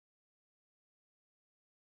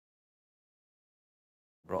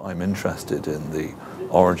I'm interested in the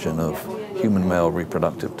origin of human male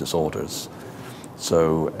reproductive disorders.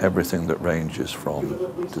 So everything that ranges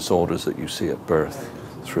from disorders that you see at birth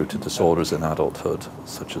through to disorders in adulthood,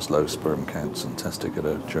 such as low sperm counts and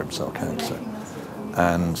testicular germ cell cancer.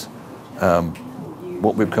 And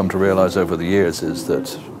what we've come to realize over the years is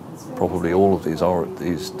that probably all of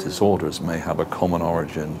these disorders may have a common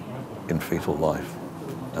origin in fetal life.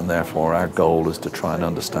 And therefore our goal is to try and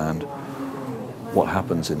understand what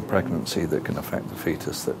happens in pregnancy that can affect the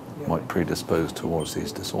fetus that might predispose towards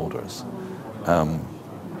these disorders.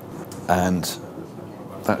 And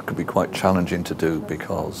that could be quite challenging to do,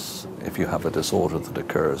 because if you have a disorder that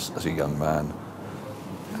occurs as a young man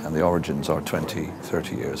and the origins are 20,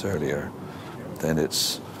 30 years earlier, then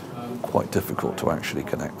it's quite difficult to actually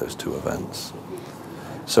connect those two events.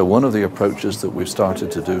 So one of the approaches that we've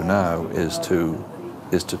started to do now is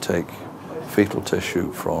to take fetal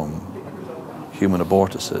tissue from human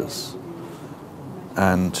abortuses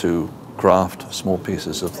and to graft small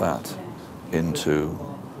pieces of that into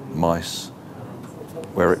mice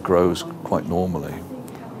where it grows quite normally,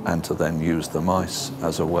 and to then use the mice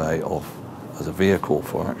as a vehicle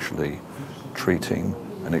for actually treating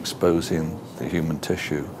and exposing the human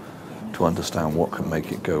tissue to understand what can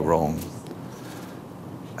make it go wrong.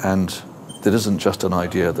 And that isn't just an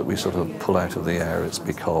idea that we sort of pull out of the air. It's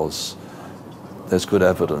because there's good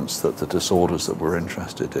evidence that the disorders that we're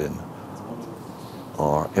interested in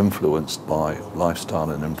are influenced by lifestyle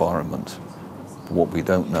and environment. But what we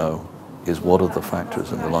don't know is what are the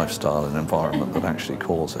factors in the lifestyle and environment that actually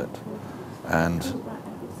cause it. And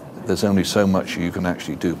there's only so much you can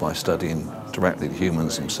actually do by studying directly the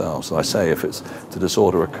humans themselves. So I say, if the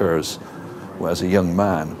disorder occurs as a young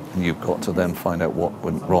man and you've got to then find out what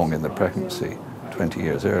went wrong in the pregnancy 20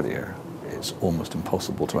 years earlier, it's almost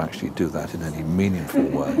impossible to actually do that in any meaningful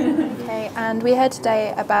way. Okay, and we heard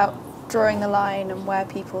today about drawing the line and where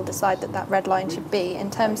people decide that red line should be.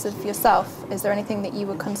 In terms of yourself, is there anything that you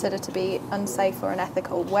would consider to be unsafe or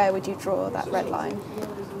unethical? Where would you draw that red line?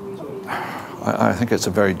 I think it's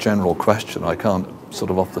a very general question. I can't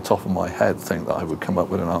sort of off the top of my head think that I would come up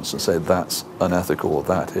with an answer and say that's unethical or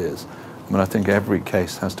that is. I mean, I think every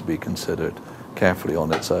case has to be considered carefully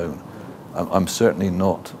on its own. I'm certainly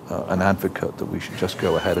not an advocate that we should just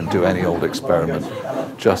go ahead and do any old experiment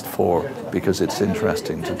just because it's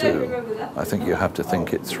interesting to do. I think you have to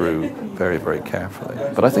think it through very, very carefully.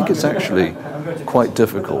 But I think it's actually quite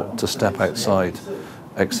difficult to step outside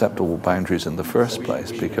acceptable boundaries in the first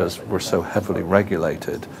place, because we're so heavily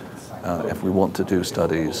regulated. If we want to do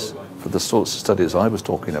studies, for the sorts of studies I was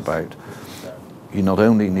talking about, you not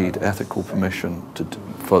only need ethical permission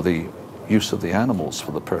for the use of the animals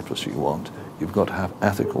for the purpose you want, you've got to have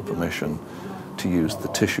ethical permission to use the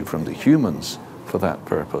tissue from the humans for that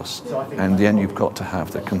purpose. And then you've got to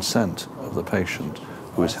have the consent of the patient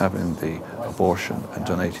who is having the abortion and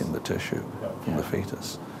donating the tissue from the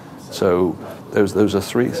fetus. So those are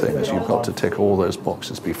three things. You've got to tick all those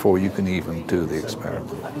boxes before you can even do the experiment.